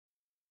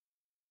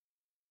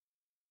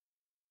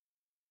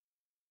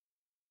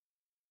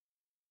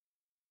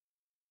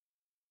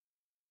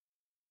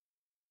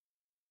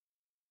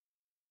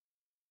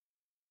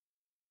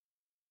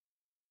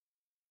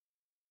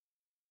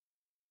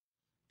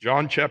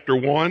John chapter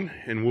 1,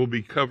 and we'll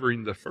be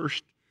covering the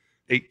first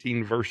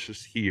 18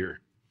 verses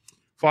here.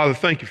 Father,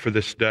 thank you for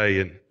this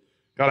day, and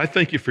God, I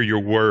thank you for your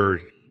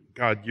word.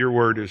 God, your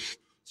word is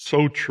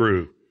so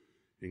true,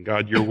 and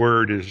God, your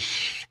word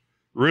is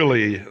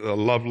really a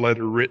love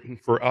letter written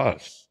for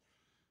us.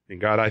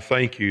 And God, I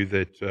thank you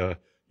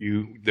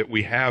that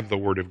we have the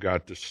word of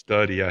God to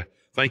study. I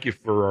thank you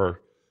for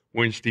our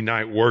Wednesday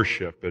night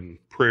worship and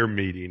prayer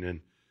meeting, and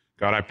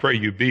God, I pray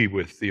you be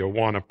with the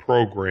Awana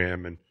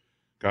program, and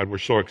God, we're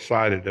so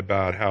excited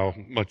about how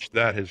much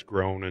that has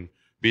grown, and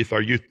be with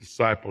our youth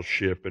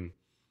discipleship and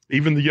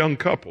even the young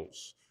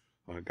couples.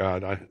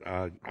 God,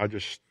 I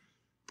just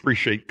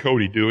appreciate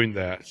Cody doing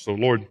that. So,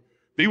 Lord,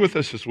 be with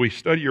us as we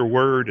study your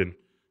word. And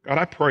God,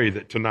 I pray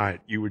that tonight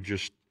you would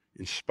just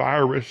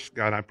inspire us.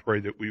 God, I pray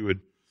that we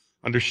would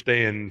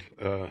understand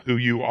who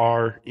you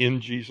are in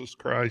Jesus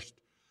Christ.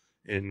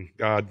 And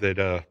God,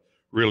 that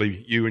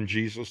really you and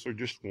Jesus are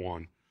just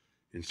one.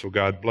 And so,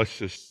 God, bless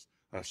this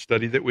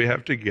study that we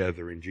have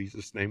together. In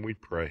Jesus' name we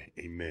pray.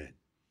 Amen.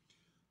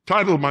 The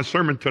title of my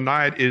sermon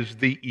tonight is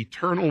The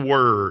Eternal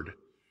Word.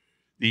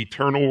 The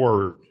Eternal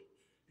Word.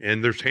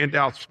 And there's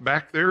handouts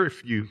back there.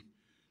 If you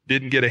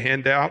didn't get a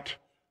handout,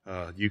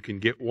 you can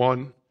get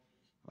one.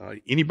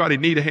 Anybody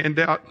need a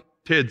handout?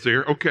 Ted's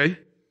there. Okay.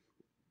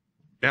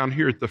 Down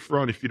here at the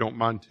front, if you don't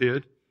mind,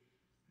 Ted.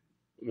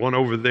 One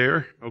over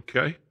there.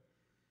 Okay.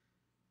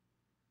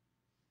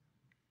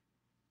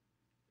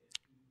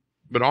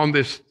 But on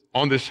this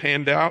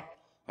handout,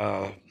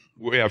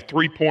 we have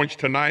 3 points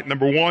tonight.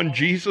 Number one,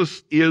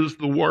 Jesus is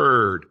the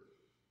Word.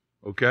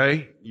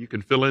 Okay? You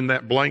can fill in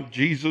that blank.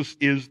 Jesus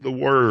is the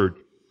Word.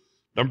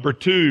 Number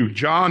two,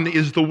 John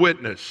is the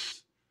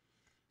witness.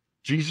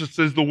 Jesus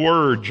is the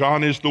Word.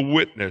 John is the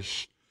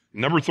witness.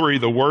 Number three,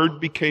 the Word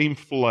became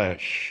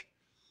flesh.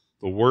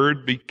 The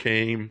Word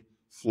became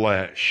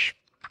flesh.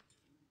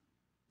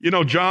 You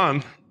know,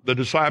 John, the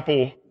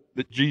disciple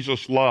that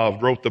Jesus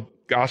loved, wrote the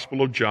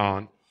Gospel of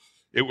John.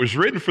 It was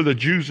written for the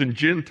Jews and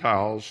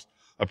Gentiles,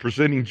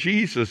 presenting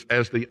Jesus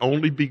as the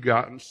only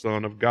begotten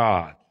Son of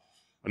God.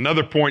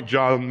 Another point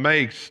John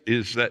makes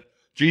is that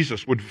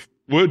Jesus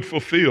would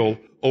fulfill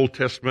Old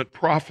Testament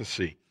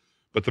prophecy.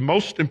 But the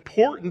most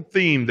important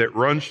theme that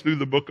runs through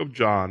the book of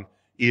John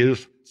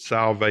is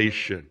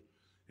salvation.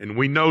 And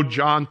we know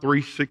John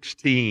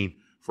 3:16,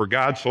 for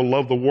God so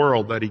loved the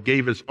world that he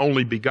gave his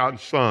only begotten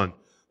Son,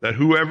 that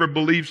whoever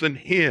believes in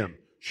him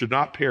should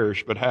not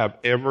perish but have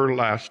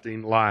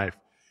everlasting life.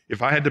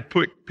 If I had to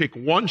pick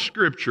one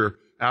scripture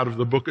out of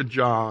the book of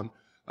John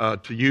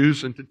to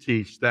use and to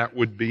teach, that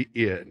would be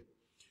it.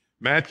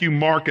 Matthew,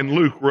 Mark, and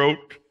Luke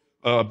wrote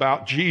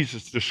about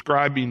Jesus,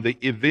 describing the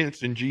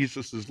events in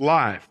Jesus'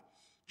 life.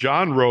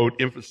 John wrote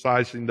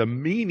emphasizing the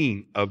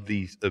meaning of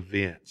these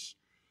events.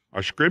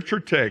 Our scripture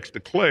text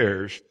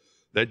declares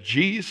that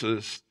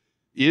Jesus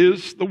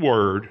is the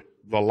Word,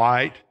 the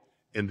light,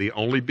 and the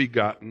only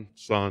begotten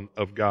Son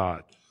of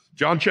God.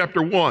 John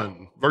chapter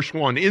 1, verse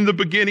 1, in the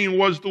beginning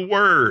was the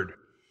Word,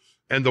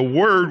 and the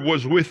Word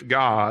was with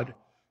God,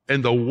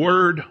 and the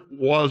Word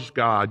was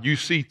God. You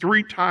see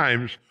 3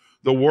 times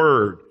the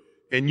Word,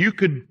 and you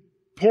could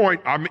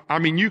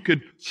you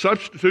could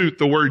substitute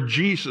the word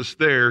Jesus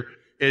there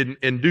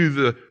and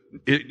do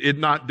it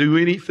not do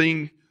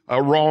anything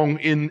wrong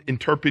in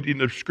interpreting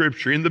the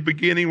Scripture. In the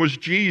beginning was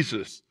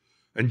Jesus,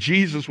 and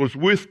Jesus was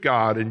with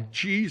God, and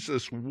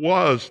Jesus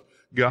was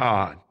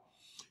God.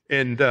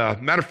 And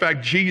matter of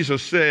fact,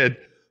 Jesus said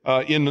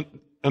in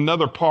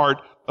another part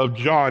of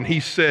John, he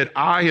said,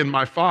 I and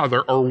my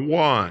Father are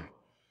one.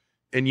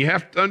 And you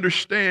have to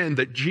understand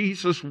that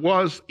Jesus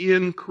was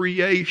in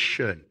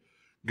creation.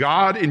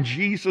 God and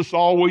Jesus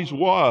always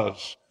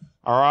was.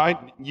 All right?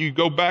 You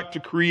go back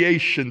to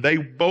creation. They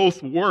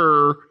both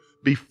were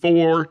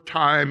before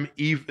time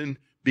even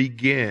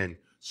began.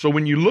 So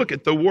when you look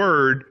at the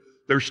Word,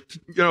 there's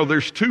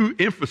 2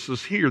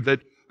 emphasis here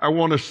that I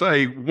want to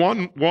say.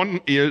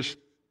 One is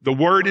the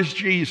Word is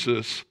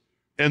Jesus,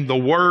 and the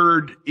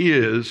Word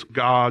is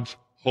God's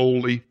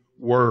holy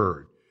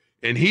Word.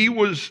 And he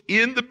was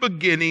in the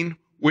beginning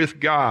with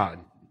God.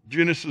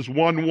 Genesis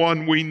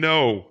 1:1 we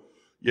know,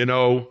 in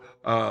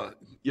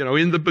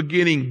the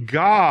beginning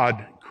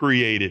God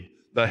created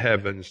the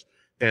heavens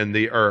and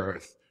the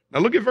earth. Now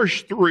look at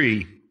verse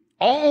 3.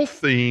 All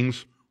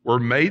things were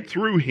made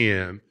through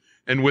him,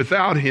 and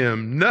without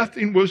him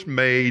nothing was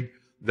made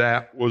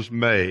that was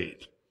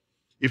made.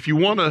 If you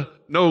want to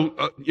know,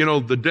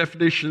 the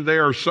definition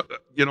there, or,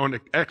 an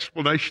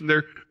explanation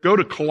there, go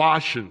to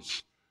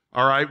Colossians.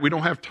 All right. We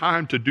don't have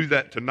time to do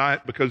that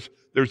tonight because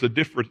there's a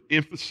different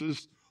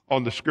emphasis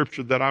on the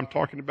scripture that I'm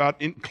talking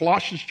about. In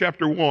Colossians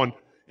chapter 1,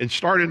 and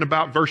start in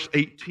about verse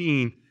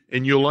 18,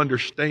 and you'll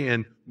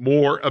understand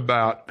more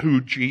about who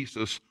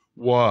Jesus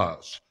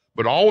was.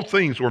 But all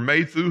things were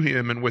made through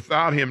him, and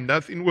without him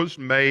nothing was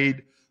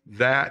made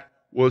that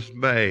was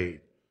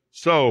made.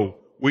 So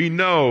we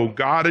know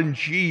God and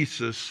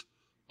Jesus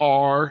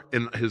are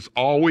and has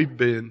always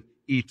been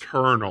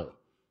eternal.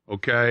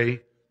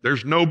 Okay?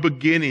 There's no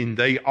beginning.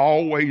 They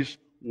always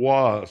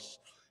was.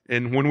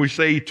 And when we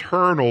say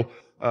eternal,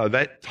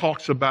 that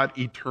talks about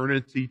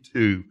eternity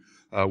too.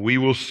 We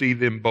will see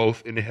them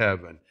both in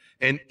heaven.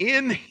 And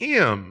in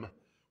him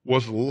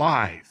was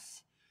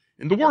life.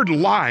 And the word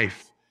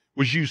life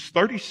was used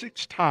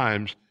 36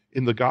 times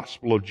in the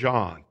Gospel of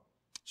John.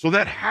 So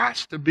that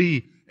has to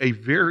be a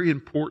very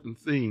important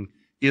thing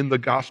in the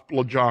Gospel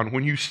of John.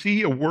 When you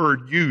see a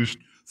word used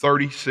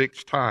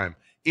 36 times,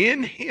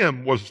 in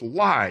him was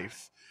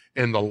life,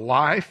 and the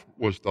life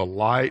was the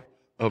light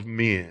of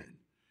men.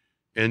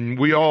 And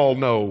we all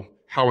know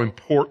how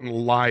important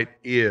light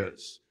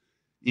is.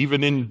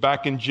 Even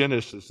back in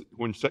Genesis,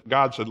 when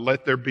God said,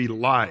 let there be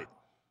light,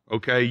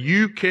 okay,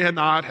 you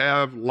cannot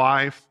have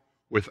life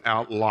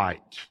without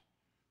light.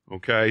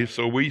 Okay,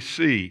 so we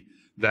see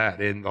that,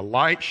 and the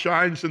light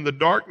shines in the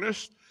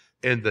darkness,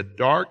 and the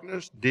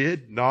darkness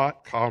did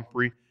not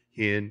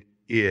comprehend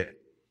it.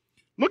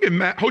 Look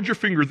at hold your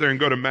finger there and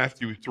go to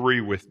Matthew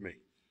 3 with me.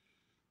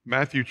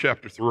 Matthew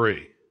chapter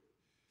 3.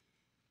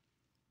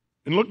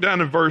 And look down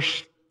in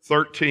verse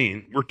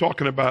 13. We're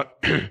talking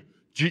about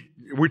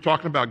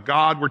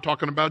God, we're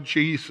talking about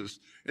Jesus.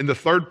 And the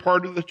third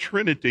part of the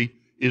Trinity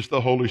is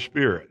the Holy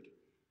Spirit.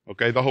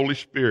 Okay, the Holy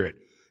Spirit.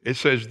 It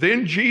says,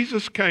 then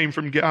Jesus came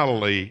from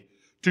Galilee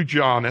to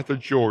John at the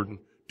Jordan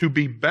to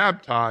be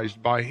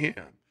baptized by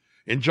him.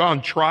 And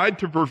John tried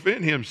to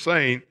prevent him,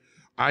 saying,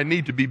 I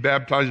need to be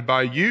baptized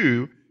by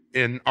you,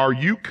 and are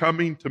you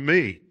coming to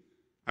me?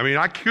 I mean,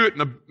 I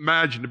couldn't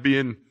imagine to be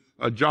in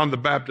John the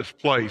Baptist's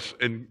place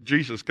and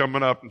Jesus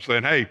coming up and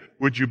saying, hey,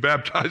 would you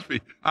baptize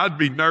me? I'd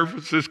be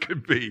nervous as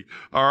could be,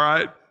 all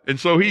right? And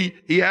so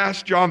he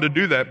asked John to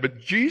do that, but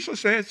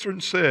Jesus answered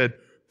and said,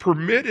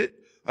 permit it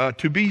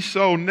to be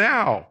so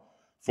now,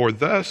 for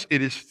thus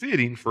it is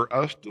fitting for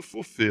us to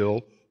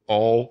fulfill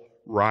all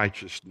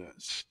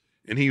righteousness.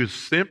 And he was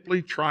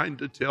simply trying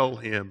to tell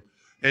him,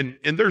 and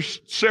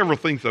there's several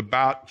things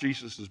about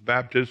Jesus'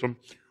 baptism.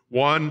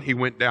 One, he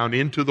went down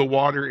into the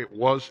water. It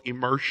was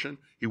immersion.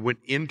 He went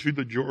into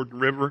the Jordan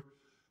River.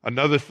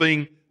 Another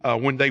thing,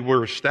 when they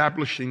were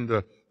establishing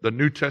the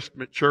New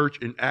Testament church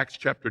in Acts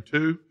chapter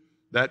 2,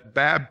 that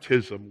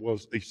baptism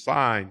was a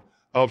sign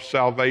of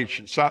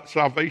salvation.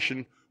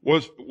 Salvation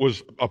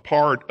was a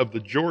part of the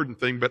Jordan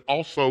thing, but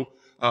also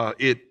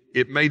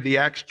it made the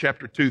Acts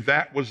chapter 2,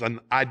 that was an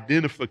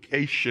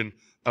identification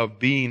of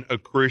being a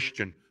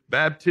Christian.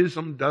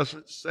 Baptism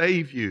doesn't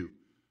save you.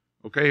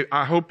 Okay,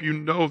 I hope you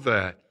know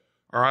that.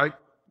 All right?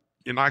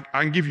 And I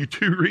can give you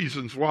two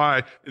reasons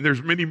why, and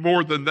there's many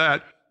more than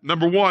that.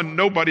 Number one,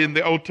 nobody in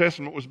the Old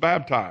Testament was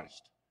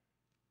baptized.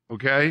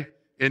 Okay?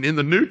 And in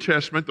the New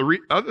Testament, the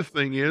other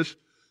thing is,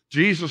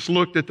 Jesus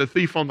looked at the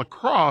thief on the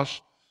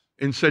cross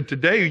and said,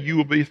 today you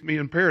will be with me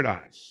in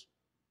paradise.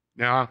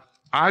 Now,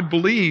 I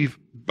believe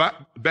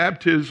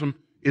baptism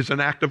is an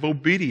act of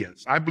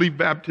obedience. I believe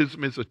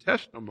baptism is a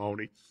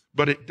testimony,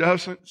 but it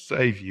doesn't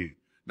save you.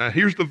 Now,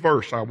 here's the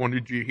verse I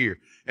wanted you to hear.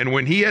 And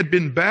when he had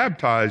been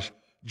baptized,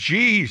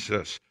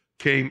 Jesus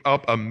came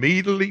up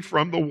immediately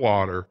from the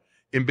water,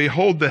 and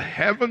behold, the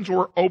heavens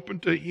were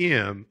opened to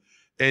him,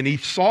 and he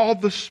saw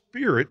the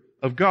Spirit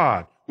of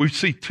God. We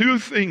see two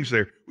things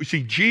there. We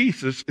see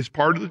Jesus as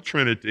part of the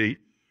Trinity.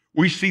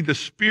 We see the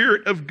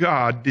Spirit of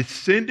God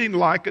descending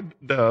like a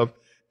dove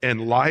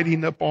and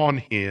lighting upon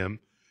him.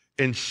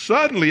 And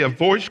suddenly a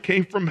voice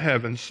came from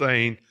heaven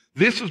saying,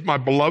 this is my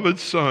beloved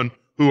Son,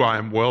 who I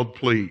am well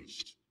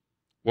pleased.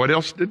 What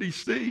else did he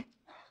see?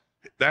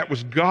 That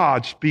was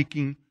God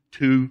speaking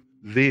to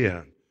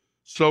them.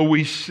 So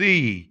we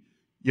see,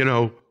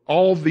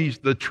 all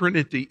the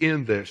Trinity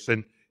in this.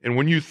 And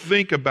when you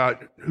think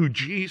about who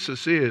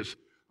Jesus is,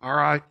 all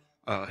right,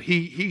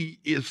 he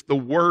is the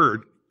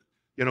Word.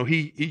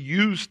 He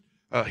used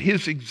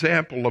his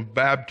example of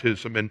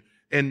baptism,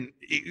 and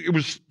it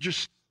was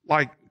just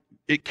like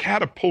it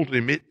catapulted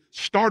him. It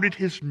started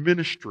his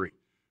ministry,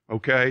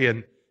 okay?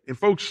 And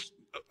folks,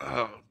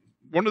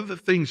 one of the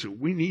things that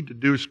we need to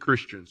do as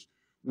Christians,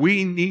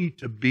 we need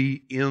to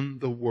be in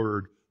the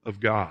Word of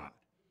God.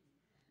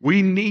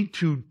 We need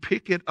to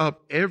pick it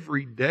up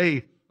every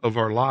day of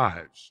our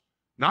lives,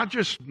 not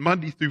just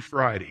Monday through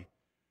Friday.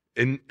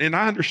 And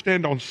I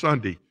understand on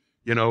Sunday,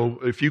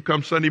 if you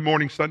come Sunday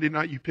morning, Sunday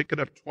night, you pick it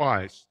up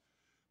twice.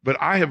 But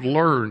I have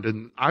learned,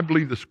 and I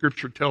believe the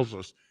Scripture tells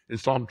us in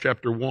Psalm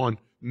chapter 1,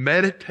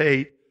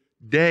 meditate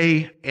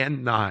day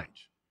and night.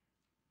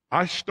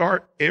 I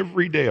start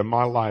every day of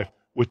my life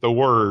with the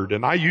Word,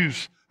 and I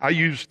use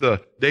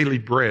the daily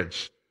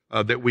breads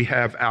that we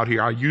have out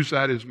here. I use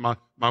that as my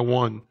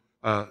one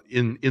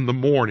in the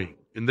morning,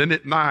 and then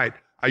at night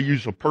I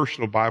use a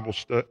personal Bible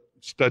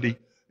study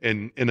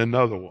and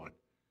another one.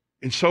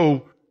 And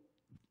so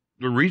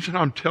the reason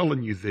I'm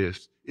telling you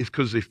this is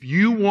because if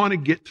you want to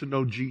get to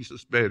know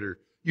Jesus better,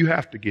 you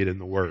have to get in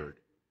the Word.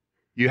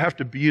 You have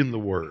to be in the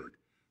Word.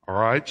 All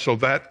right? So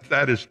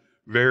that is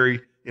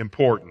very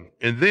important.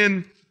 And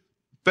then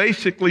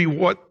basically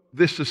what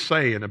this is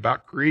saying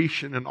about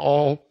creation and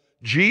all,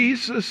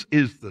 Jesus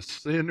is the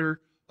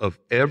center of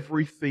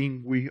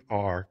everything we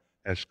are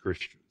as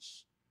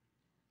Christians.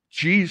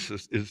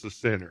 Jesus is the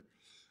center.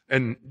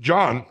 And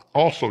John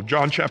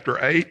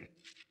chapter 8,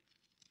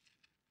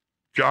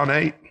 John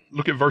 8,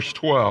 look at verse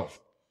 12.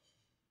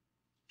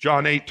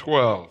 John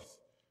 8:12.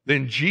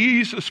 Then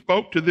Jesus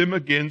spoke to them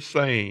again,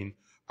 saying,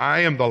 I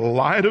am the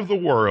light of the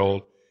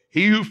world.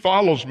 He who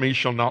follows me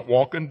shall not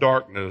walk in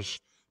darkness,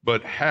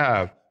 but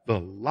have the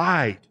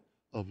light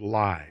of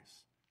life.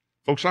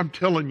 Folks, I'm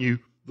telling you,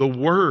 the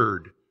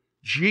Word,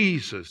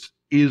 Jesus,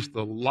 is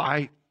the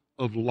light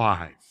of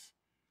life.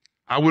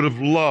 I would have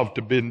loved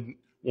to have been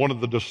one of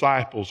the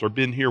disciples or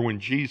been here when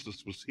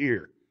Jesus was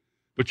here.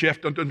 But you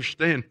have to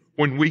understand,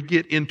 when we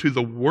get into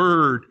the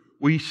Word,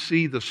 we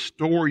see the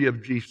story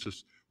of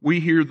Jesus. We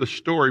hear the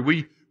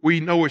story. We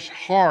know His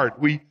heart.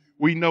 We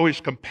know His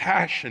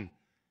compassion.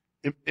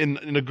 And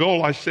the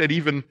goal, I said,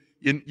 even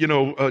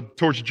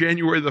towards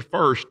January the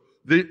 1st,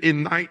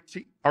 in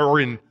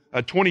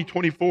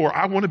 2024,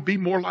 I want to be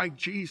more like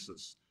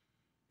Jesus.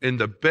 And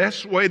the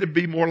best way to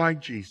be more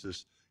like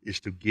Jesus is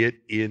to get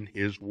in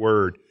His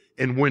Word.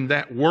 And when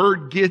that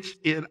Word gets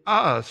in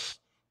us,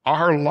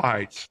 our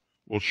lights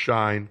will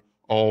shine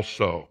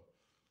also.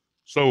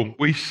 So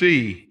we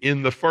see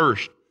in the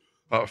first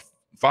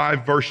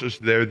 5 verses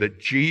there that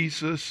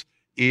Jesus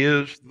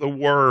is the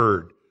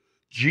Word.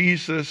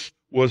 Jesus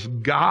was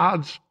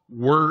God's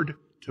Word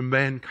to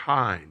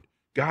mankind.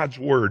 God's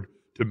Word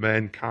to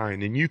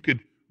mankind. And you could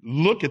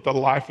look at the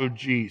life of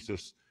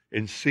Jesus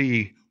and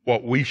see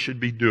what we should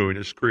be doing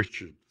as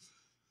Christians.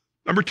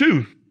 Number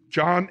 2,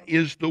 John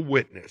is the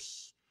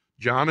witness.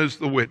 John is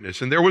the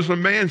witness. And there was a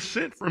man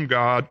sent from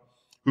God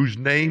whose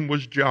name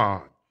was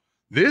John.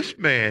 This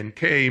man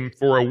came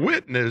for a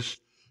witness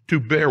to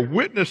bear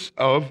witness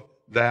of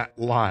that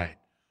light.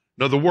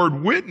 Now, the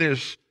word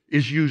witness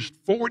is used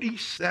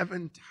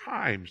 47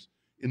 times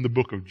in the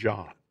book of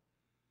John.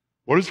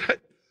 What is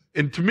that?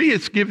 And to me,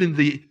 it's given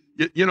the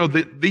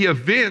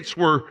events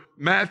were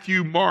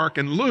Matthew, Mark,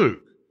 and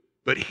Luke.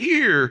 But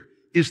here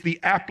is the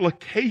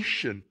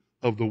application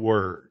of the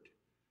word.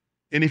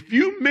 And if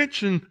you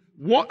mention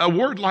a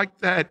word like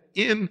that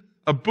in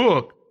a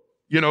book,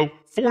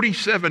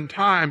 47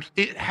 times,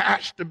 it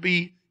has to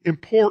be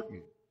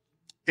important.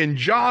 And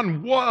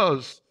John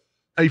was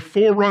a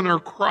forerunner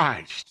of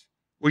Christ.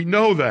 We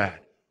know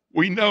that.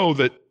 We know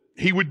that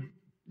he would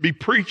be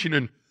preaching,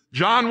 and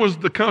John was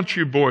the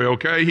country boy,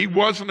 okay? He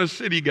wasn't a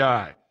city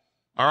guy.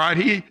 All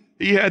right,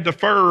 he had the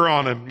fur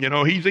on him.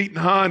 He's eating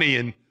honey,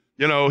 and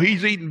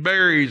he's eating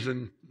berries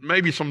and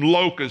maybe some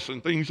locusts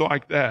and things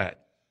like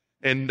that.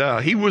 And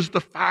he was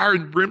the fire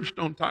and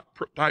brimstone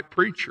type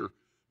preacher.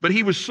 But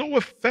he was so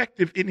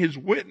effective in his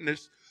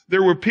witness,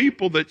 there were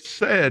people that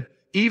said,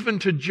 even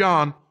to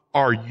John,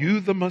 are you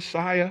the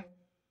Messiah?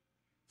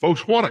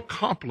 Folks, what a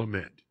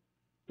compliment.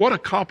 What a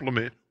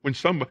compliment when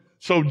somebody...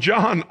 So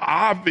John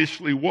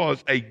obviously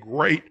was a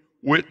great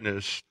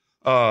witness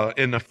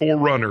and a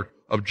forerunner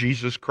of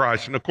Jesus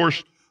Christ. And of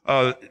course,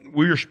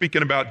 we are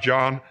speaking about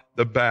John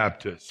the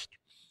Baptist.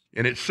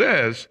 And it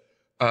says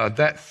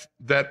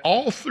that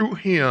all through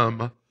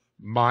him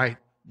might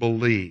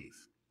believe.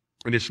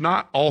 And it's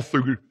not all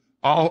through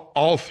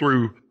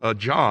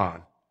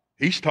John.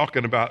 He's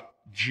talking about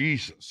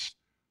Jesus.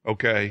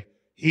 Okay?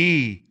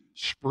 He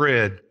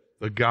spread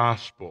the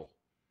gospel.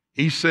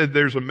 He said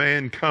there's a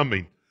man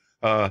coming.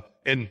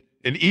 And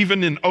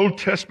even in Old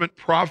Testament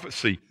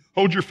prophecy,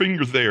 hold your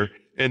fingers there.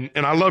 And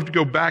I love to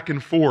go back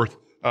and forth,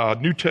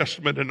 New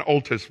Testament and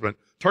Old Testament.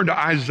 Turn to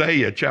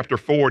Isaiah chapter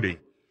 40.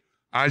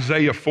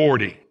 Isaiah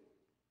 40.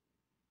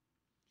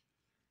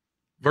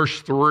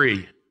 Verse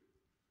 3.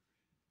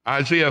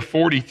 Isaiah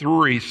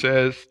 43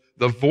 says,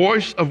 the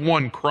voice of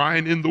one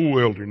crying in the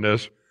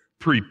wilderness,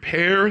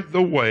 prepare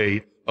the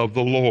way of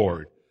the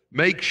Lord.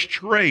 Make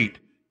straight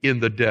in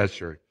the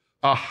desert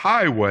a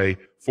highway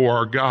for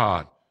our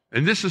God.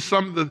 And this is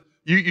some of the,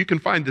 you can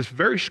find this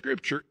very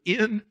scripture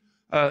in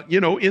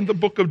the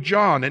book of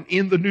John and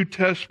in the New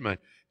Testament.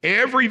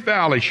 Every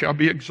valley shall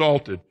be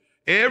exalted.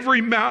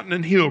 Every mountain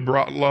and hill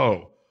brought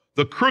low.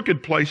 The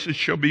crooked places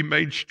shall be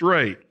made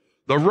straight.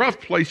 The rough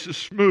places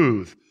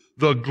smooth.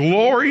 The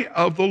glory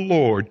of the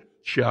Lord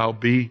shall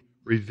be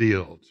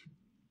revealed.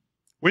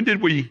 When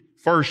did we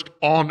first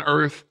on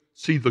earth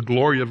see the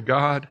glory of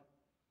God?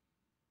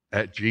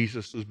 At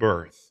Jesus'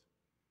 birth.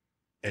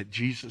 At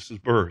Jesus'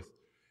 birth.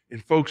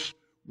 And folks,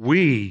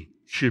 we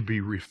should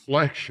be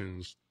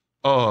reflections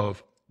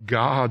of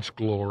God's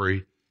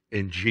glory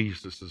and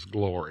Jesus'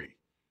 glory.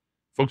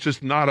 Folks,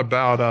 it's not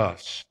about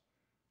us,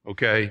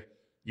 okay?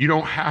 You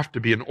don't have to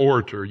be an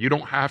orator. You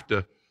don't have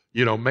to,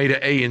 made an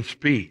A in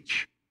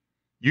speech.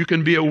 You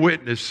can be a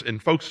witness,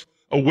 and folks,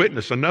 a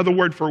witness, another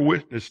word for a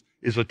witness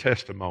is a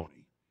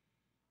testimony.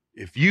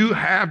 If you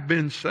have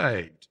been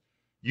saved,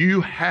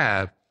 you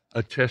have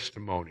a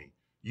testimony.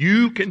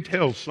 You can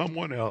tell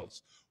someone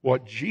else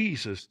what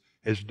Jesus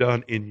has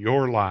done in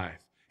your life.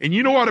 And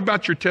you know what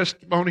about your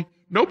testimony?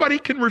 Nobody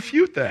can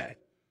refute that.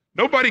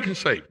 Nobody can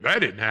say, that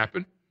didn't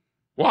happen.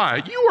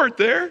 Why? You weren't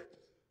there.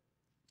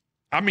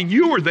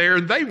 You were there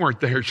and they weren't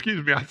there.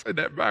 Excuse me, I said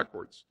that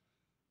backwards.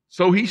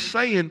 So he's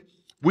saying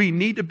we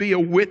need to be a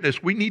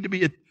witness. We need to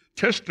be a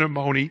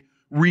testimony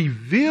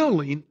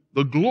revealing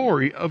the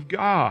glory of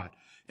God.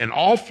 And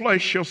all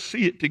flesh shall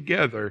see it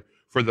together,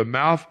 for the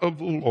mouth of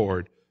the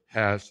Lord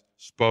has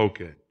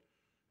spoken.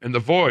 And the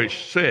voice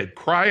said,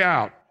 cry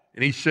out.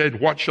 And he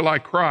said, what shall I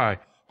cry?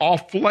 All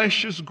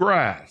flesh is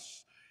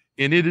grass,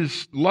 and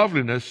its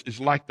loveliness is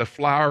like the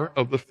flower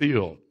of the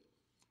field.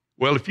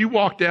 Well, if you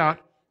walked out,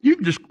 you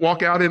can just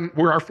walk out in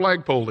where our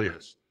flagpole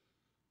is.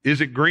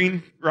 Is it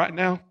green right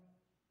now?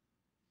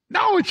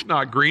 No, it's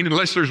not green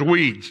unless there's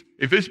weeds.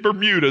 If it's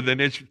Bermuda, then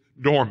it's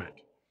dormant.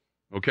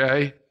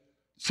 Okay?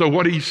 So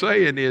what he's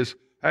saying is,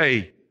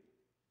 hey,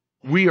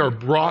 we are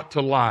brought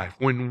to life.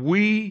 When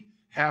we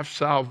have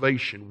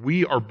salvation,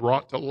 we are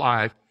brought to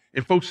life.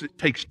 And folks, it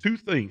takes two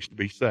things to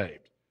be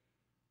saved.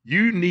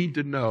 You need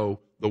to know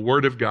the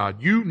Word of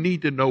God. You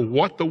need to know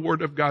what the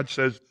Word of God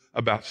says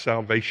about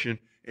salvation,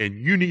 and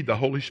you need the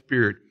Holy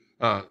Spirit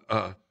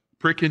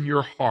pricking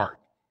your heart,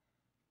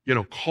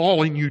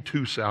 calling you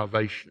to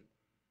salvation.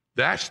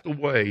 That's the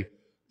way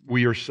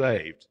we are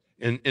saved.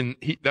 And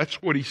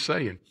that's what he's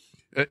saying.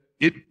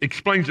 It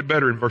explains it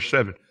better in verse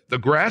 7. The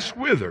grass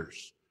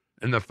withers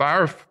and the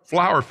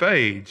flower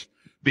fades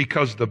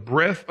because the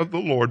breath of the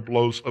Lord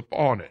blows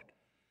upon it.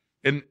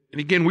 And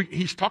again,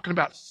 he's talking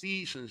about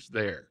seasons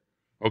there.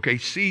 Okay,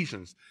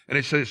 seasons. And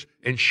it says,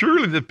 and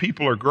surely the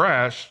people are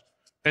grass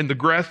and the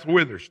grass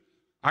withers.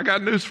 I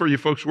got news for you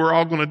folks. We're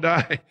all going to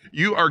die.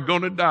 You are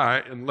going to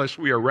die unless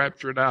we are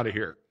raptured out of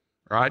here.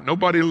 All right?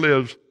 Nobody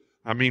lives.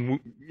 I mean,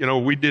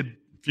 we did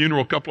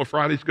funeral a couple of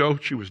Fridays ago.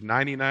 She was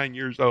 99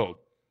 years old.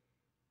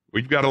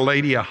 We've got a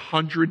lady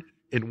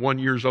 101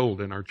 years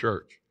old in our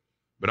church.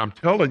 But I'm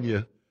telling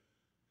you,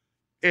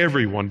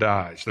 everyone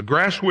dies. The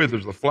grass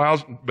withers, the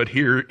flowers, but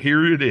here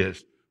it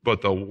is.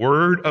 But the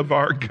word of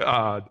our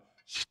God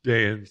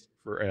stands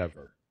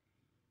forever.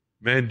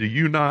 Man, do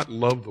you not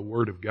love the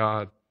word of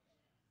God?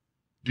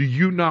 Do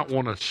you not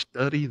want to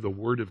study the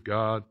word of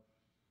God?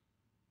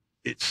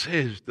 It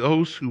says,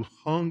 those who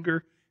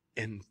hunger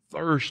and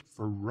thirst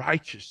for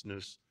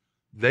righteousness,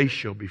 they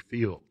shall be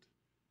filled.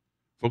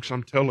 Folks,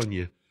 I'm telling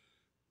you,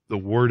 the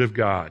word of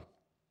God.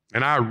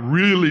 And I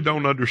really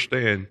don't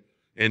understand.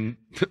 And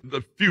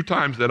the few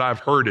times that I've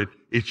heard it,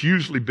 it's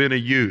usually been a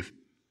youth.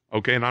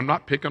 Okay, and I'm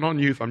not picking on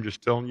youth. I'm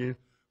just telling you,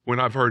 when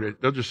I've heard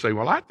it, they'll just say,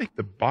 well, I think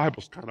the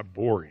Bible's kind of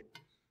boring.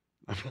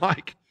 I'm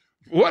like,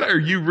 what are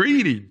you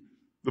reading?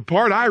 The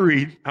part I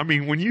read,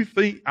 when you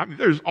think,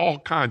 there's all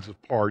kinds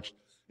of parts.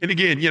 And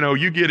again,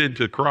 you get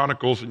into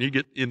Chronicles and you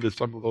get into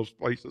some of those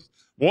places.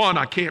 One,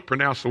 I can't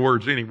pronounce the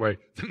words anyway.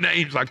 The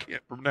names I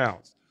can't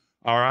pronounce.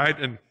 All right?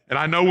 And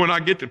I know when I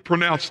get to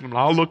pronouncing them,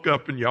 I'll look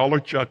up and y'all are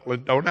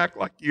chuckling. Don't act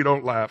like you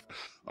don't laugh.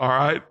 All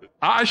right?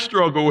 I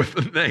struggle with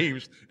the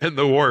names and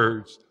the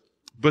words.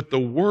 But the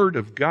Word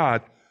of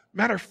God,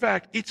 matter of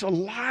fact, it's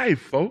alive,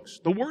 folks.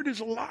 The Word is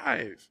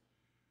alive.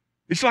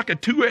 It's like a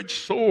two-edged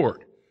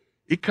sword.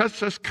 It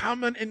cuts us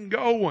coming and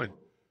going.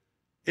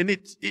 And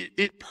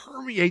it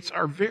permeates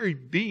our very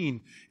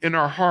being in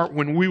our heart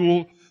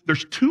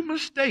there's two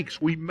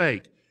mistakes we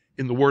make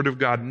in the Word of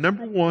God.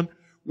 Number one,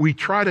 we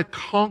try to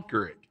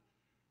conquer it.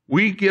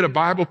 We get a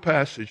Bible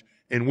passage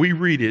and we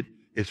read it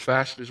as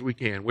fast as we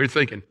can. We're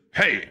thinking,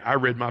 hey, I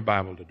read my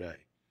Bible today.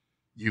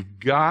 You've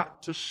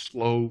got to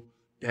slow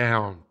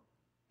down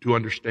to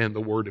understand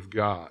the Word of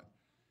God.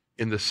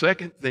 And the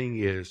second thing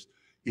is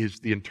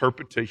the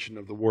interpretation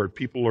of the Word.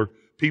 People are,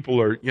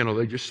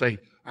 they just say,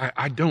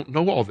 I don't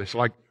know all this.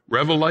 Like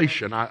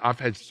Revelation, I've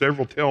had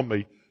several tell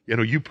me,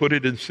 you put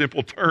it in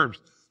simple terms.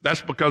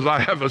 That's because I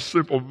have a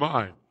simple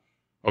mind.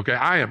 Okay,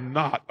 I am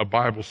not a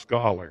Bible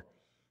scholar.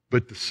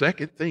 But the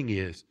second thing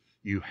is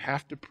you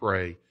have to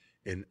pray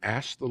and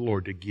ask the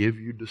Lord to give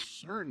you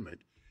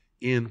discernment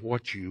in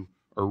what you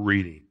are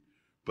reading.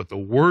 But the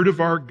Word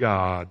of our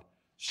God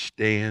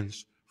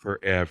stands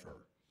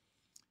forever.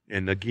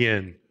 And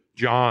again,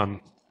 John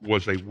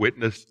was a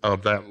witness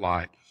of that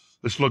light.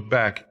 Let's look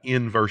back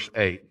in verse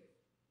 8.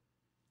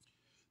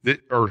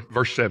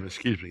 Verse 7,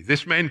 excuse me.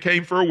 This man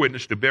came for a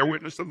witness to bear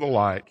witness of the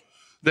light,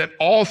 that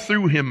all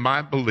through him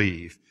might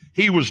believe.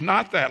 He was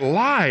not that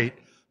light,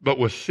 but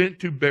was sent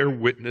to bear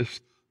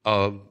witness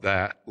of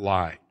that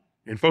light.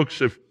 And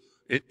folks, and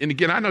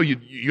again, I know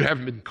you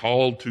haven't been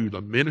called to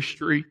the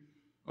ministry,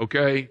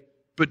 okay?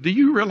 But do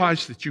you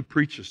realize that you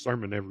preach a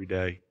sermon every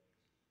day?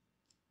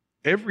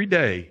 Every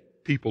day,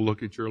 people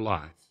look at your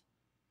life.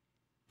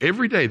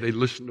 Every day, they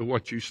listen to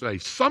what you say.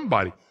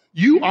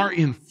 You are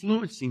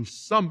influencing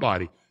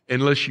somebody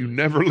unless you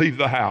never leave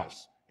the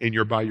house and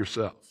you're by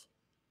yourself.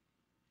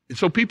 And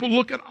so people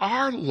look at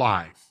our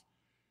life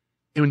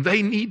and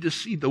they need to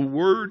see the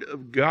Word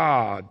of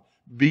God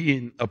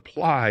being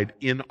applied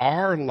in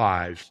our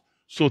lives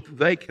so that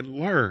they can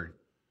learn.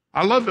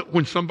 I love it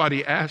when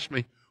somebody asks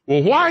me,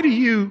 well, why do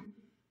you?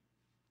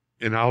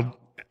 And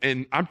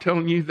I'm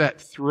telling you, that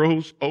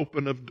throws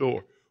open a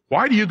door.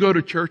 Why do you go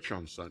to church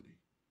on Sunday?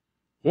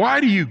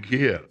 Why do you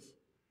give?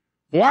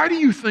 Why do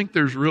you think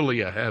there's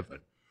really a heaven?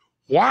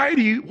 Why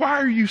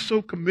are you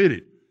so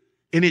committed?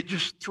 And it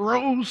just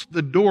throws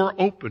the door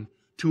open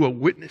to a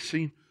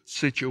witnessing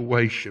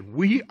situation.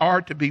 We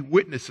are to be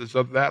witnesses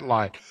of that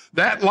light.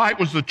 That light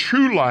was the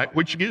true light,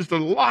 which gives the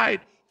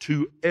light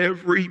to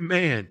every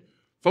man.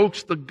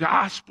 Folks, the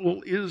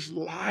gospel is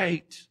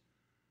light.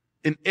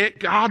 And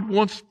God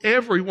wants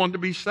everyone to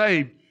be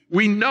saved.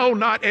 We know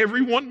not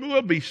everyone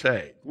will be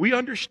saved. We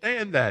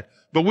understand that.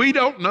 But we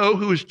don't know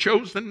who is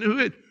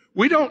chosen.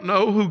 We don't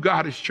know who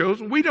God has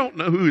chosen. We don't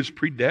know who is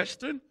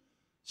predestined.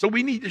 So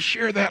we need to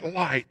share that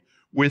light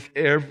with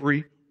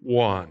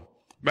everyone.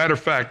 Matter of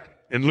fact,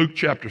 in Luke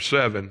chapter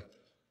 7,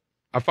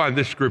 I find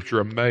this scripture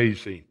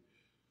amazing.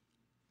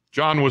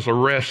 John was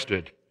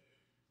arrested,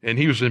 and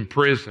he was in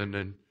prison,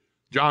 and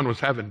John was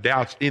having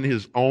doubts in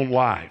his own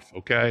life,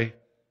 okay?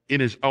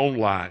 In his own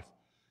life.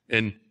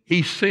 And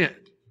he sent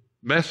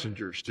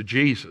messengers to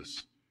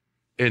Jesus.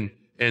 And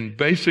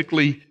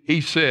basically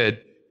he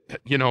said,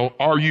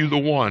 are you the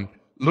one?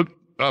 Look,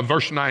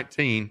 verse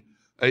 19,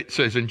 it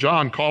says, and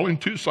John calling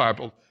two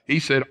disciples, he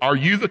said, are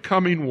you the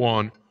coming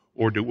one,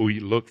 or do we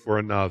look for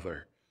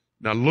another?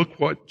 Now look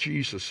what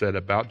Jesus said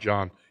about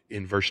John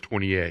in verse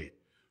 28.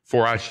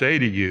 For I say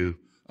to you,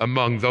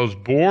 among those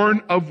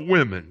born of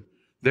women,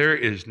 there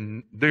is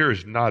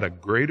not a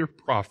greater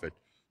prophet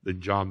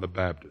than John the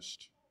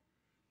Baptist.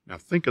 Now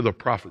think of the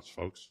prophets,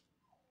 folks.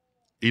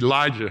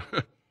 Elijah,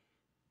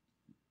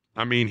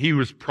 he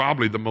was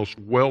probably the most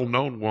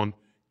well-known one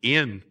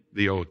in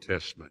the Old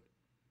Testament.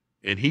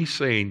 And he's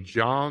saying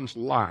John's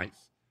life,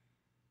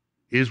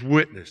 his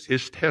witness,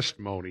 his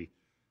testimony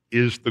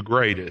is the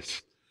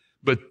greatest.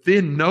 But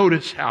then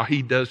notice how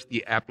he does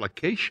the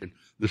application,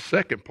 the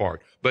second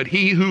part. But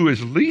he who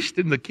is least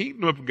in the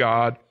kingdom of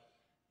God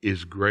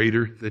is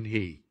greater than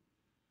he.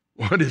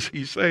 What is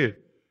he saying?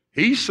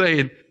 He's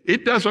saying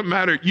it doesn't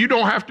matter. You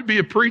don't have to be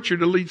a preacher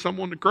to lead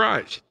someone to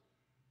Christ.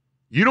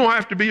 You don't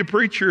have to be a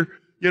preacher.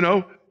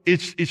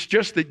 It's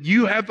just that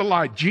you have the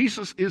light.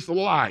 Jesus is the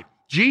light.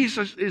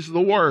 Jesus is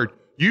the Word.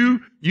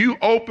 You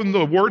open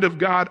the Word of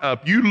God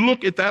up. You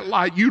look at that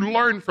light. You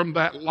learn from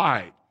that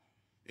light.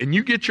 And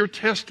you get your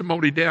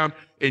testimony down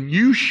and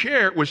you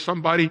share it with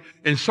somebody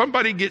and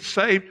somebody gets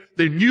saved,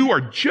 then you are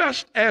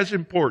just as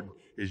important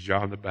as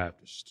John the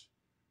Baptist.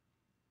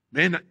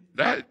 Man,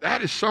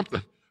 that is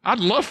something. I'd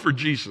love for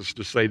Jesus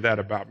to say that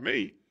about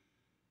me.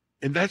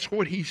 And that's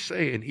what he's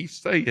saying. He's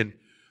saying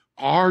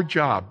our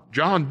job.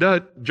 John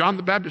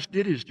the Baptist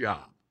did his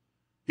job.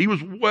 He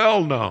was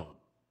well known.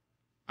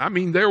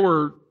 There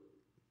were,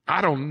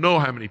 I don't know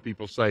how many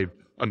people saved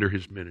under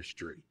his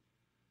ministry.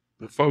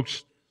 But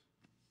folks,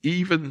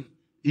 even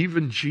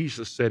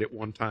Jesus said at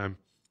one time,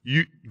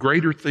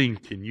 greater thing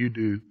can you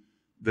do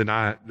than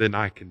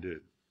I can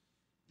do.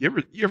 You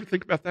ever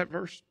think about that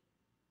verse?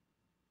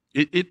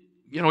 It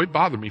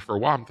bothered me for a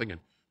while. I'm thinking,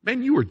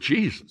 man, you were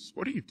Jesus.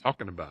 What are you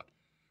talking about?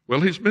 Well,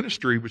 his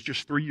ministry was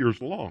just 3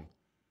 years long.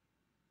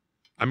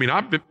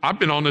 I've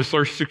been on this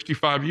earth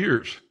 65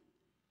 years.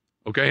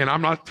 Okay, and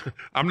I'm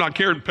not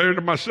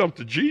comparing myself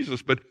to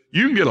Jesus, but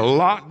you can get a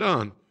lot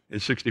done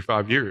in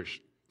 65 years.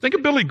 Think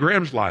of Billy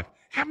Graham's life.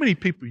 How many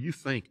people you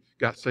think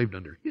got saved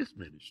under his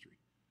ministry?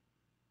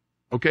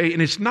 Okay,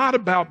 and it's not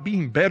about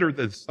being better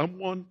than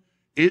someone.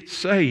 It's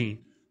saying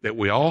that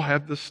we all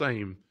have the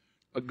same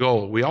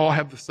goal. We all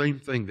have the same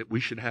thing that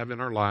we should have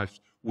in our lives.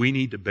 We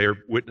need to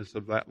bear witness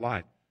of that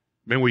light.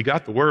 Man, we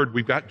got the Word.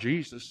 We've got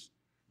Jesus.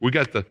 We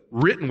got the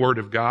written Word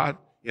of God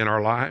in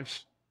our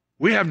lives.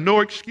 We have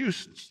no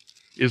excuses,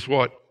 is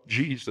what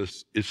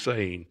Jesus is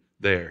saying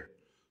there.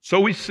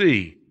 So we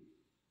see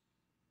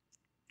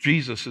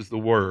Jesus is the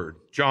Word,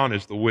 John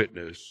is the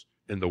witness,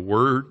 and the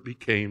Word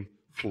became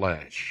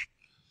flesh.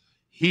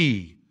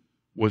 He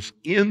was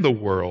in the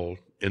world,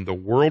 and the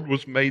world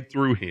was made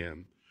through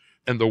him,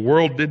 and the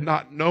world did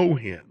not know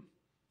him.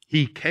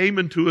 He came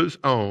into his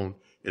own,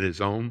 and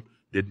his own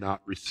did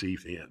not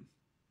receive him.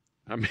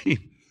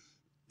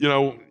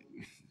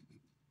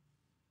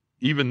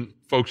 Even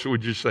folks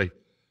would just say,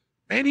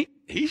 man,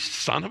 he's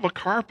son of a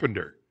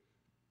carpenter.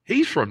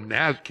 He's from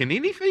Nazareth. Can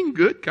anything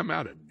good come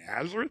out of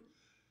Nazareth?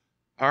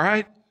 All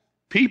right?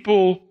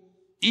 People,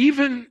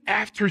 even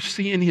after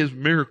seeing his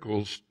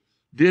miracles,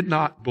 did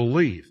not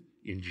believe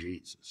in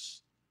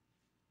Jesus.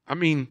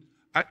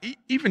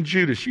 Even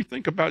Judas, you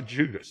think about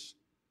Judas.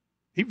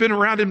 He'd been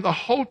around him the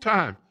whole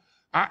time.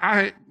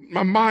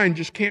 My mind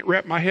just can't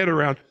wrap my head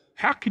around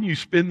how can you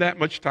spend that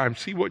much time,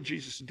 see what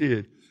Jesus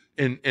did,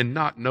 and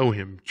not know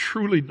him,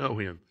 truly know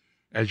him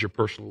as your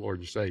personal Lord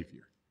and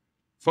Savior.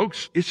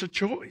 Folks, it's a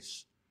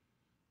choice.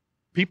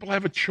 People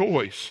have a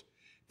choice.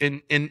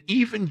 And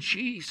even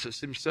Jesus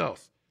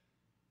himself,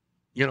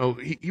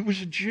 he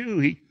was a Jew.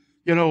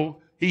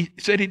 He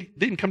said he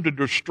didn't come to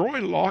destroy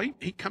law.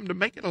 He come to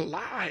make it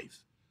alive.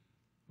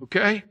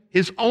 Okay?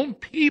 His own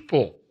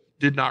people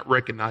did not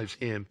recognize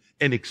him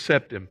and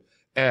accept him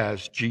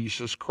as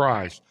Jesus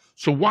Christ.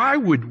 So why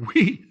would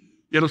we,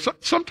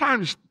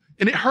 sometimes,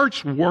 and it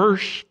hurts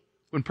worse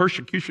when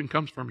persecution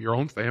comes from your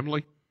own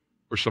family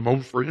or some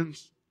old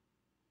friends.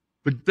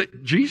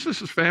 But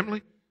Jesus'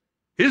 family,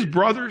 his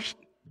brothers,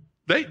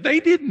 they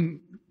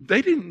didn't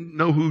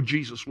know who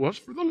Jesus was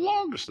for the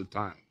longest of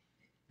time.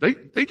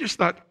 They just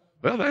thought,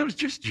 well, that was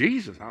just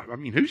Jesus.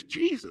 Who's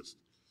Jesus?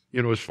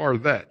 As far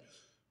as that.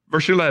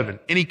 Verse 11,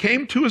 and he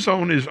came to his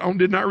own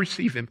did not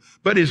receive him.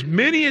 But as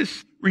many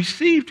as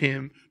received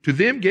him, to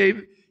them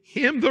gave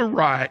him the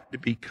right to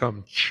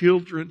become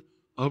children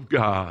of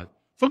God.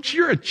 Folks,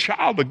 you're a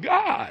child of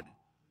God.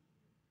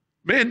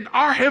 Man,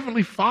 our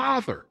Heavenly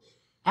Father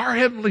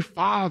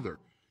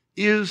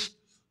is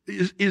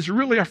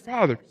really our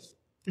Father.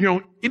 You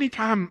know,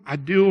 anytime I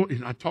deal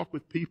and I talk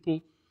with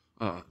people,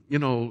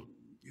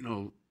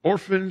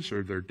 orphans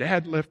or their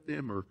dad left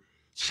them or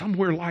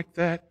somewhere like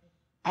that,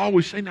 I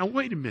always say, now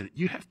wait a minute,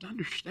 you have to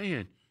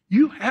understand,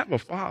 you have a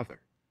Father.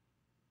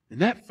 And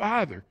that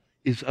Father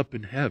is up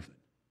in heaven.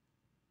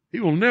 He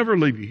will never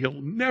leave you.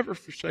 He'll never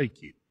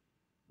forsake you.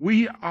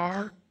 We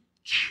are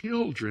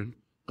children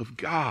of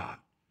God.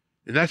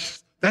 And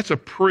that's a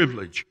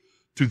privilege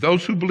to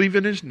those who believe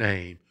in his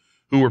name,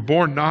 who were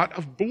born not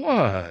of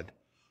blood,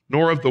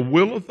 nor of the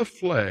will of the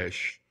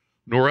flesh,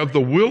 nor of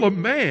the will of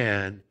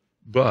man,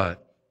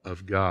 but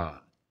of God.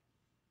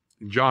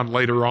 And John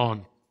later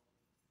on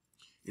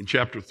in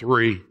chapter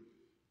 3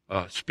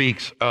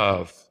 speaks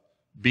of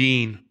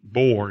being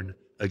born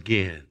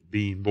again,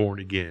 being born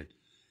again.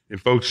 And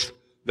folks,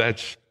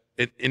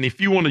 and if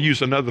you want to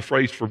use another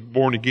phrase for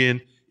born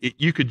again,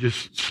 you could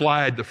just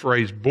slide the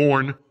phrase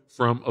born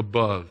from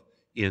above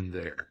in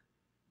there.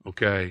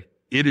 Okay?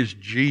 It is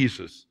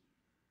Jesus.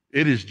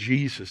 It is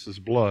Jesus'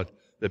 blood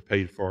that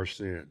paid for our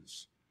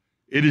sins.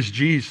 It is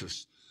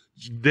Jesus'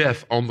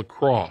 death on the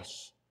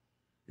cross.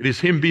 It is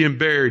him being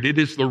buried. It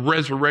is the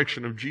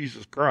resurrection of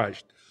Jesus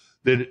Christ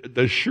that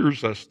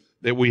assures us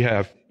that we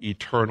have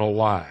eternal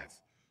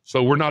life.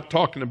 So we're not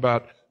talking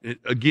about,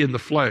 again, the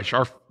flesh,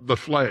 this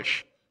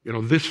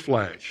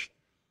flesh.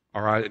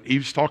 All right? He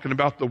was talking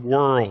about the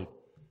world,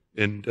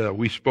 and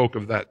we spoke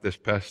of that this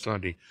past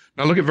Sunday.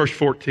 Now look at verse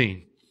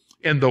 14.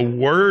 And the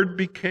Word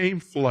became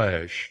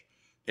flesh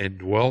and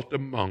dwelt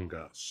among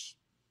us.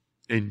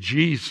 And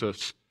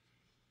Jesus,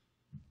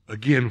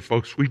 again,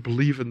 folks, we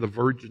believe in the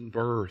virgin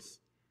birth.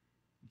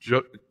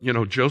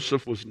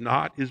 Joseph was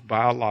not his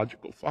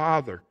biological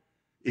father.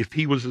 If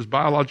he was his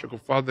biological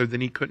father, then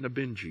he couldn't have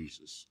been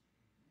Jesus.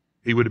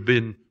 He would have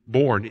been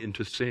born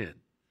into sin.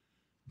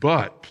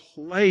 But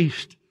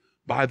placed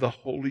by the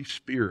Holy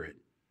Spirit,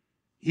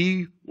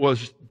 he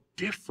was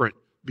different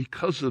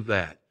because of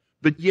that.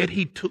 But yet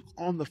he took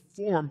on the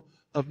form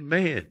of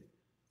man.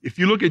 If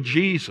you look at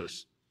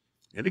Jesus,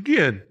 and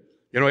again,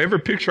 every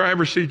picture I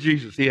ever see of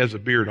Jesus, he has a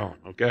beard on,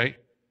 okay?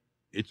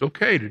 It's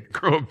okay to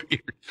grow a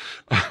beard,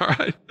 all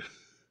right?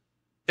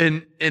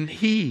 And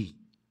he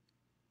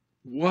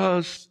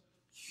was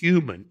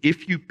human.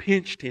 If you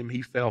pinched him,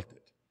 he felt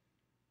it,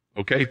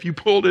 okay? If you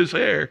pulled his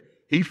hair,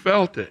 he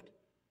felt it.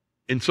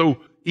 And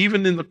so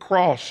even in the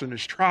cross and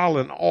his trial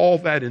and all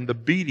that and the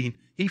beating,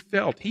 he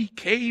felt. He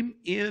came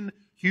in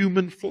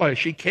human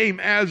flesh. He came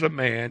as a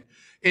man.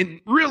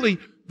 And really,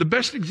 the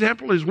best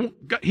example is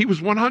he was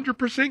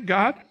 100%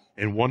 God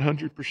and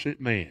 100%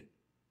 man.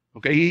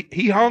 Okay,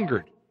 he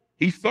hungered.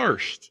 He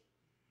thirsted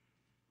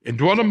and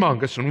dwelt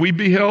among us, and we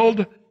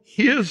beheld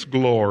his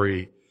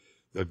glory,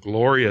 the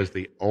glory as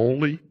the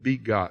only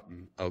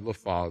begotten of the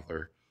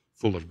Father,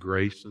 full of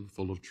grace and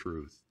full of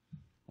truth.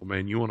 Oh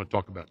man, you want to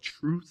talk about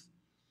truth?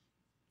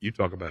 You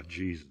talk about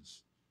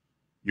Jesus.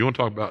 You want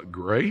to talk about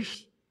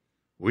grace?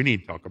 We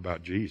need to talk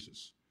about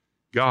Jesus.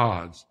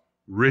 God's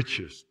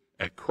riches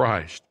at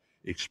Christ's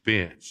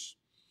expense.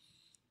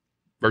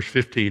 Verse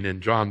 15,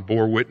 and John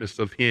bore witness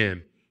of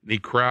him, and he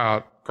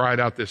cried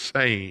out this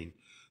saying,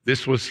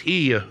 this was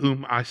he of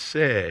whom I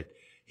said,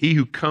 he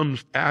who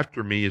comes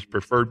after me is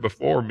preferred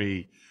before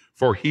me,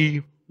 for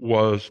he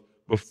was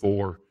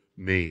before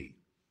me.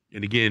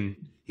 And again,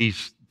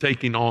 he's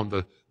taking on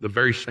the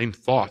very same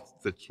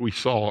thought that we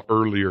saw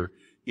earlier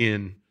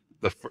in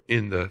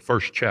the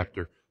first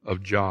chapter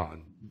of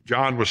John.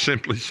 John was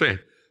simply saying,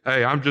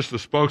 hey, I'm just the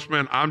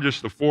spokesman. I'm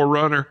just the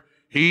forerunner.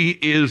 He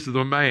is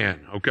the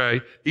man,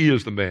 okay? He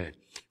is the man.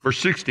 Verse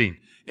 16,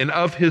 and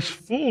of his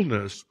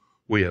fullness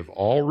we have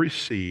all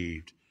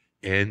received,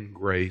 and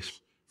grace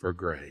for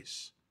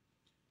grace.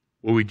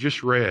 Well, we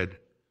just read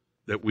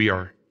that we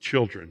are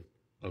children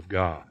of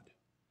God.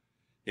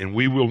 And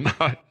we will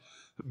not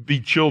be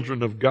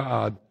children of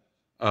God,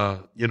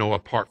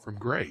 apart from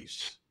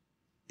grace.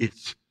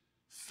 It's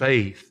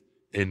faith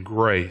and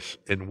grace,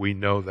 and we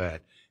know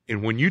that.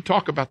 And when you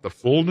talk about the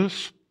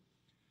fullness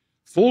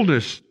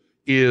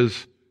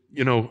is,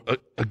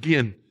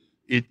 again,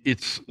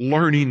 it's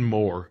learning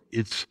more.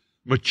 It's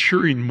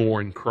maturing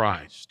more in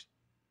Christ.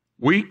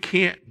 We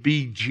can't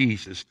be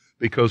Jesus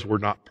because we're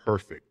not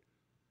perfect,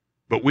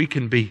 but we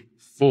can be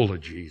full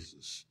of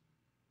Jesus.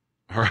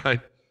 All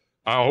right?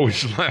 I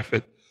always laugh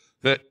at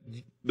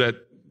that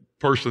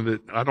person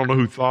that, I don't know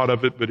who thought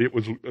of it, but it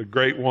was a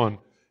great one.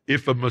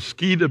 If a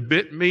mosquito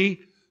bit me,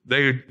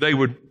 they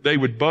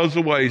would buzz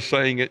away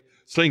singing,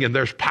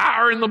 there's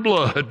power in the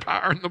blood,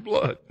 power in the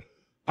blood.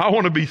 I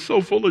want to be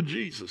so full of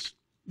Jesus.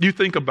 You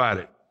think about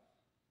it.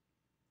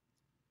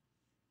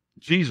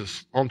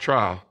 Jesus on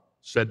trial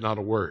said not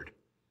a word.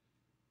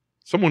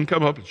 Someone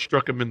come up and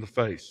struck him in the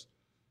face.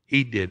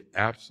 He did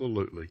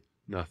absolutely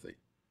nothing.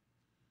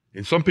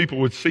 And some people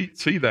would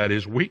see that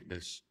as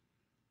weakness.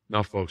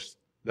 Now, folks,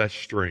 that's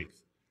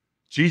strength.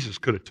 Jesus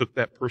could have took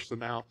that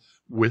person out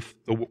with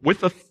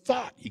a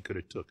thought. He could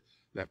have took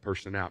that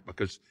person out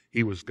because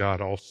he was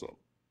God also.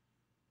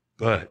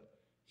 But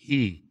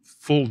he,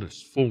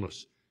 fullness,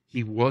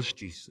 he was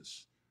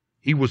Jesus.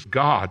 He was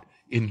God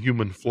in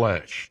human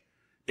flesh,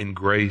 in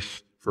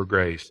grace for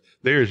grace.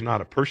 There is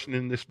not a person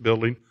in this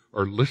building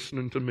or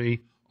listening to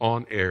me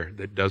on air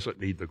that doesn't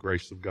need the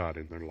grace of God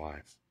in their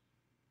life.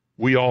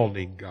 We all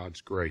need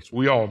God's grace.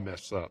 We all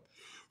mess up.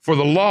 For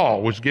the law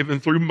was given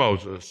through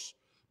Moses,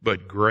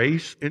 but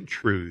grace and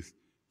truth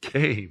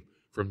came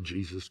from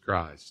Jesus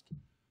Christ.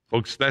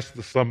 Folks, that's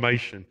the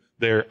summation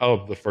there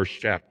of the first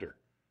chapter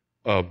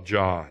of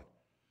John.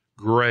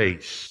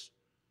 Grace,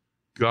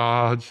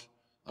 God's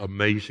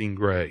amazing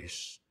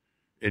grace.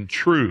 And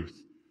truth.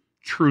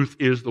 Truth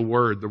is the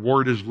Word. The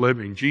Word is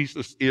living.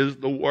 Jesus is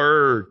the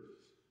Word.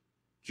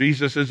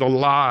 Jesus is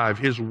alive.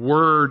 His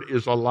Word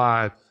is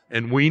alive.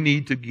 And we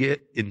need to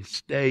get and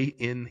stay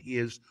in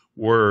His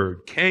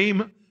Word.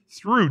 Came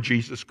through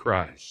Jesus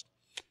Christ.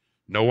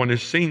 No one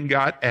has seen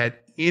God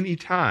at any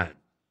time.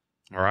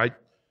 All right?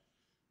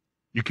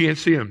 You can't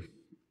see Him.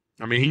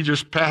 I mean, He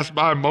just passed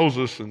by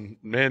Moses, and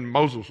man,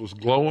 Moses was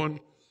glowing,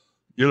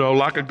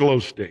 like a glow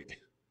stick.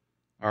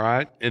 All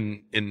right?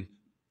 And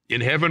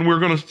in heaven, we're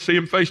going to see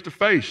Him face to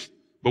face,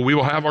 but we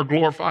will have our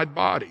glorified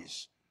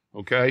bodies.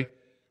 Okay?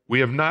 We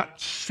have not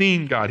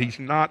seen God. He's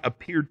not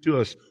appeared to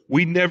us.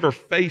 We never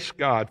face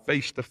God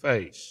face to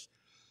face.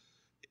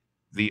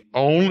 The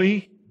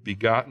only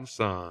begotten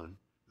Son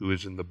who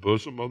is in the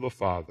bosom of the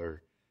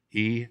Father,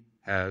 He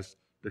has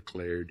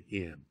declared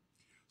Him.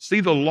 See,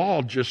 the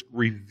law just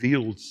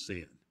revealed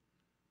sin.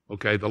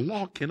 Okay? The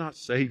law cannot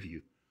save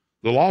you.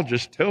 The law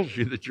just tells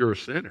you that you're a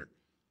sinner.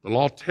 The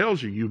law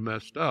tells you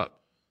messed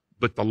up.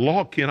 But the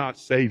law cannot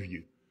save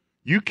you.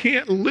 You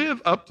can't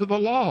live up to the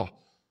law.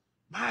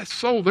 My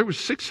soul, there was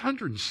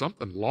 600 and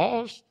something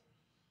laws.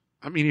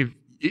 I mean,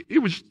 it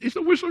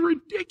was a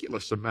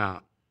ridiculous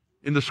amount.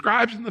 And the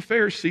scribes and the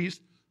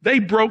Pharisees, they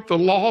broke the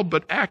law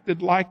but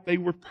acted like they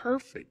were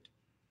perfect.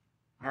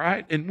 All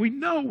right? And we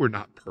know we're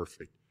not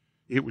perfect.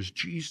 It was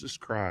Jesus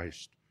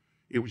Christ.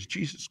 It was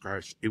Jesus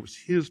Christ. It was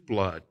His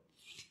blood.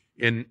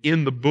 And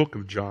in the book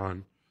of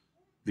John,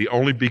 the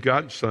only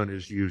begotten Son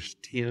is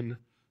used 10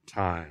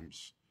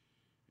 times.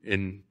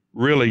 And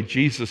really,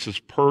 Jesus'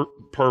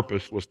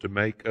 purpose was to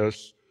make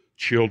us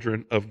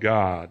children of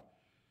God.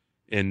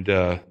 And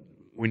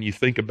when you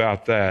think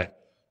about that,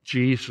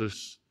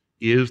 Jesus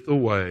is the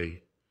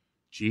way,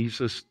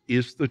 Jesus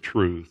is the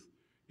truth,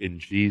 and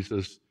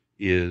Jesus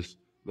is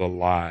the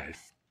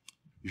life.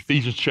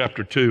 Ephesians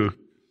chapter 2,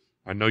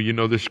 I know you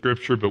know this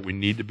scripture, but we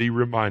need to be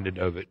reminded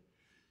of it.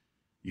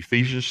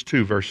 Ephesians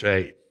 2, verse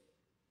 8.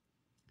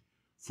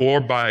 For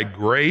by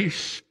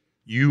grace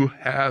you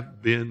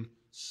have been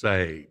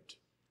saved.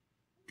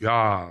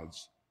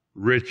 God's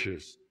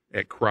riches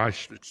at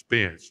Christ's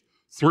expense.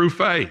 Through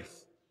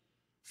faith.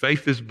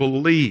 Faith is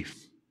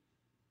belief.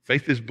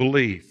 Faith is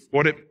belief.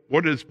 What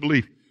is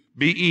belief?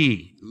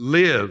 B-E,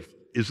 live,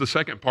 is the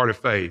second part of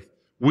faith.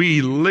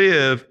 We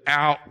live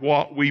out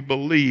what we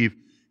believe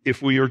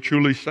if we are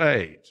truly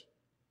saved.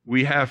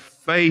 We have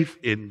faith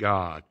in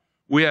God.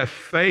 We have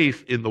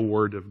faith in the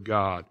Word of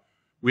God.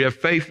 We have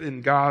faith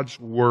in God's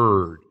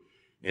Word.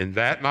 And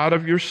that not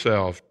of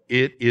yourself,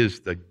 it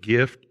is the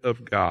gift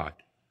of God.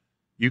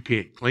 You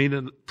can't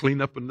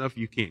clean up enough.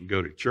 You can't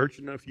go to church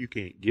enough. You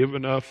can't give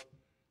enough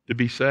to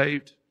be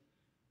saved.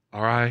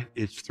 All right?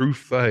 It's through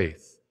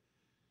faith.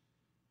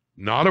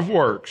 Not of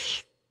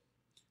works,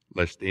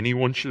 lest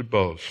anyone should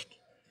boast.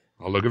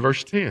 Now look at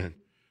verse 10.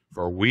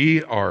 For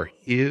we are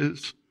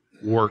His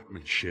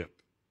workmanship.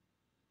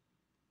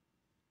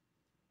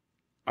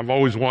 I've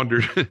always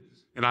wondered,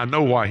 and I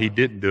know why He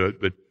didn't do it,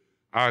 but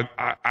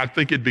I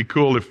think it'd be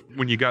cool if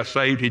when you got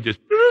saved, He just,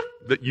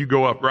 that you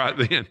go up right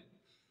then.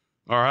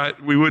 All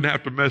right? We wouldn't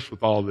have to mess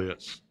with all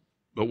this.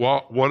 But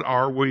what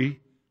are we?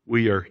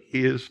 We are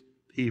His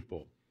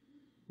people.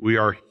 We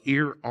are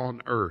here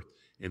on earth,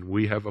 and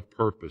we have a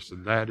purpose,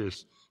 and that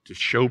is to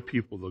show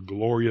people the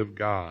glory of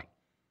God,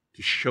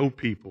 to show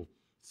people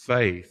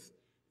faith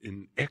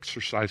and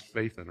exercise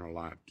faith in our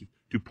life,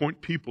 to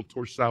point people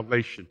towards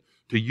salvation,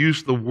 to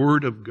use the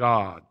Word of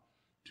God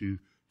to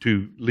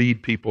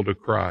lead people to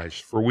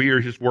Christ. For we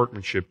are His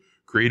workmanship,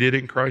 created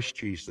in Christ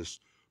Jesus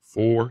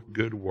for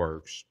good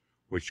works,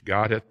 which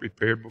God hath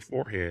prepared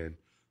beforehand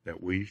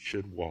that we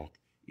should walk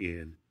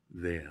in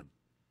them.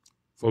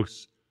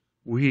 Folks,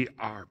 we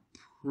are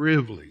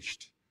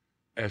privileged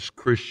as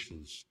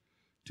Christians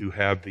to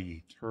have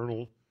the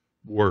eternal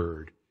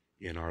Word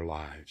in our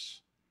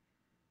lives.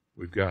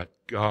 We've got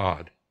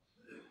God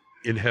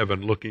in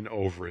heaven looking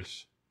over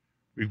us.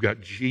 We've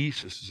got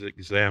Jesus'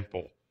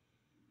 example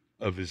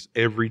of His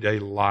everyday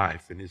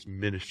life and His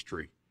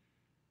ministry,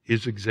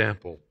 His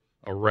example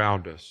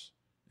around us.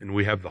 And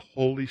we have the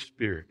Holy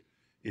Spirit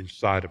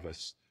inside of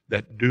us,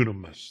 that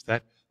dunamis,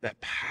 that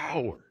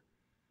power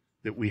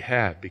that we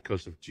have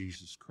because of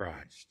Jesus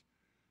Christ.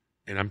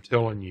 And I'm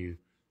telling you,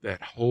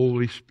 that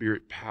Holy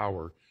Spirit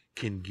power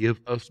can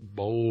give us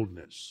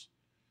boldness.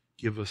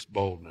 Give us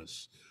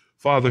boldness.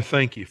 Father,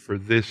 thank you for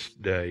this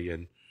day.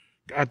 And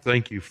God,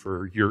 thank you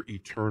for your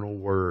eternal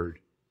word.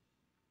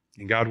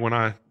 And God, when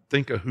I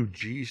think of who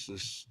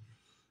Jesus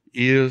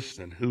is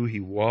and who he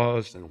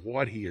was and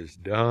what he has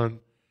done,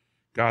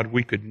 God,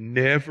 we could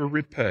never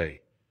repay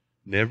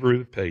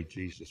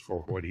Jesus for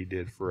what he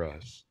did for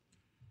us.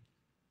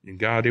 And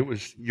God, it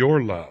was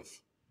your love.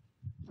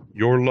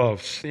 Your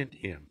love sent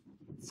him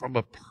from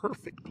a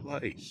perfect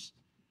place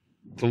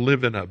to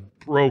live in a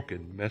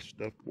broken,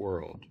 messed up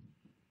world.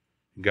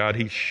 And God,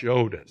 he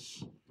showed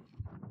us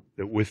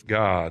that with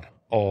God,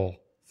 all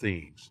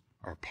things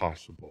are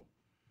possible.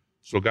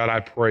 So God, I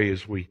pray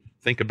as we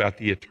think about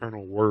the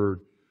eternal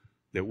word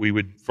that we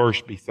would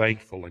first be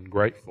thankful and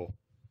grateful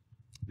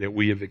that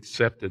we have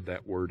accepted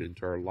that word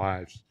into our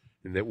lives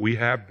and that we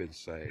have been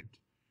saved.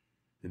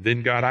 And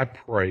then, God, I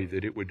pray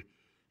that it would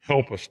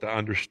help us to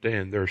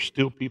understand there are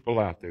still people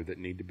out there that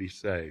need to be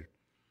saved.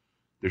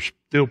 There's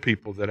still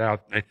people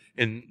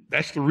and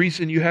that's the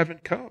reason you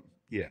haven't come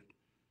yet.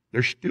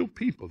 There's still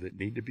people that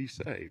need to be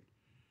saved.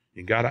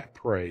 And God, I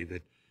pray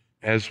that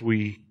as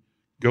we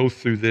go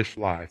through this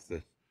life,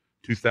 the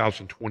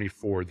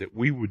 2024, that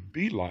we would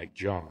be like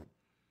John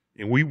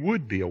and we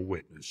would be a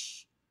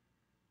witness,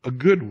 a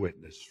good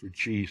witness for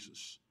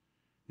Jesus,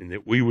 and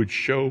that we would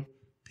show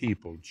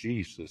people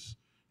Jesus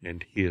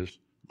and his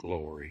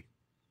glory.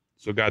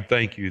 So God,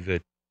 thank you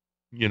that,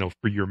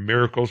 for your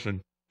miracles.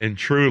 And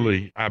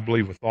truly, I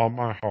believe with all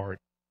my heart,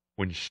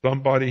 when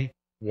somebody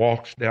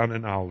walks down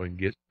an aisle and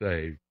gets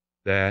saved,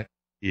 that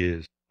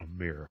is a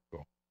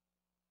miracle.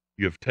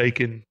 You have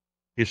taken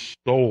his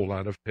soul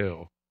out of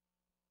hell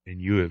and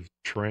you have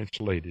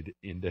translated it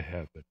into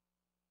heaven.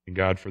 And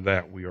God, for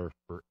that, we are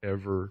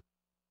forever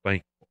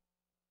thankful.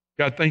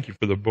 God, thank you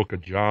for the book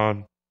of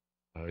John.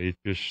 It's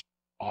just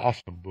an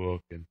awesome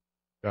book. And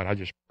God, I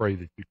just pray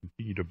that you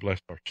continue to bless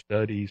our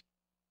studies.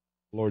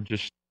 Lord,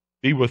 just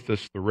be with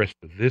us the rest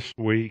of this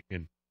week.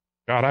 And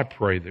God, I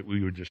pray that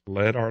we would just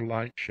let our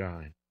light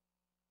shine.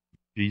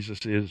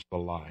 Jesus is the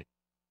light.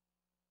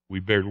 We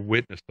bear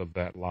witness of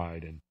that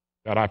light. And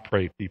God, I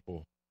pray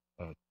people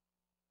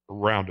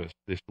around us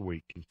this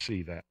week can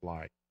see that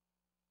light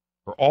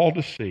for all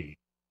to see.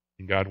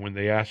 And God, when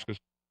they ask us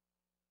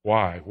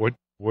why,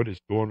 what is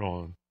going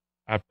on,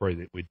 I pray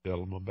that we tell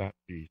them about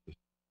Jesus,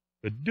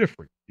 the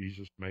difference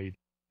Jesus made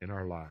in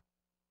our life.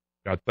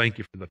 God, thank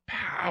you for the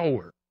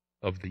power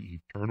of the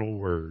eternal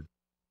word.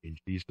 In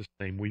Jesus'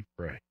 name we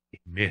pray.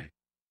 Amen.